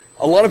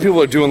a lot of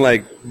people are doing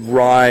like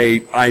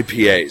rye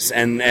IPAs,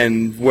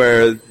 and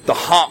where the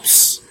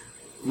hops,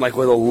 like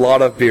with a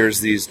lot of beers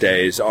these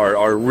days,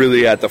 are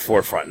really at the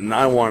forefront. And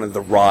I wanted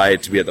the rye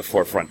to be at the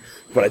forefront.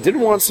 But I did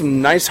want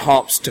some nice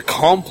hops to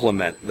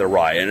complement the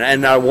rye.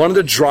 And I wanted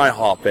to dry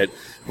hop it,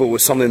 but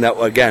with something that,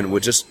 again,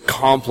 would just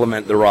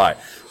complement the rye.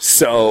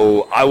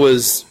 So I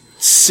was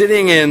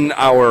sitting in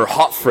our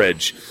hop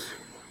fridge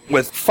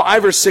with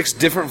 5 or 6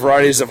 different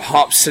varieties of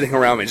hops sitting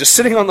around me, just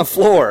sitting on the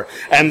floor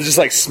and just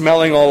like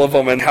smelling all of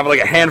them and have like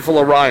a handful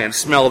of rye and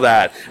smell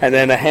that, and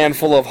then a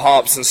handful of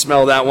hops and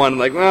smell that one,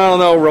 like, well, I don't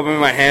know, rub them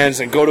in my hands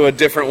and go to a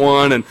different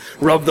one and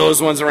rub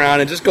those ones around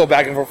and just go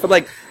back and forth for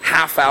like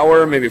half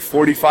hour, maybe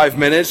 45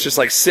 minutes, just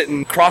like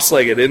sitting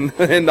cross-legged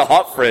in the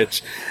hop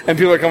fridge. And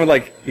people are coming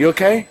like, you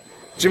okay?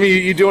 Jimmy,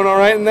 you doing all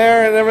right in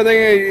there and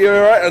everything? You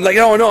all right? I'm like,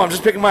 no, I'm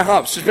just picking my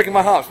hops. Just picking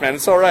my hops, man.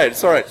 It's all right.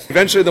 It's all right.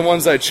 Eventually, the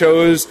ones I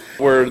chose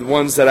were the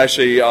ones that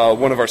actually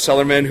one of our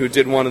cellarmen who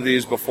did one of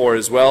these before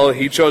as well,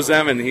 he chose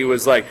them, and he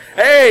was like,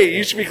 hey,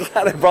 you should be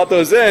glad I brought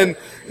those in,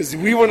 because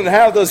we wouldn't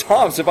have those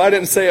hops if I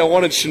didn't say I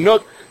wanted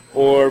Chinook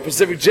or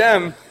Pacific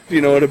Gem,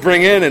 to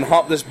bring in and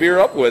hop this beer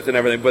up with and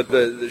everything. But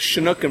the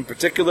Chinook in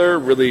particular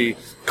really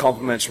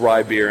complements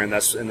rye beer, and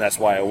that's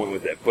why I went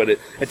with it. But it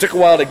took a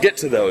while to get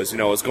to those.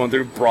 I was going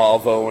through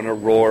Bravo and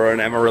Aurora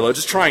and Amarillo,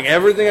 just trying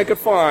everything I could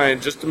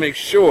find just to make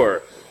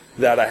sure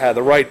that I had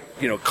the right,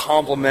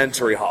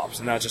 complementary hops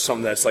and not just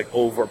something that's like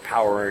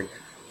overpowering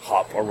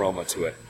hop aroma to it.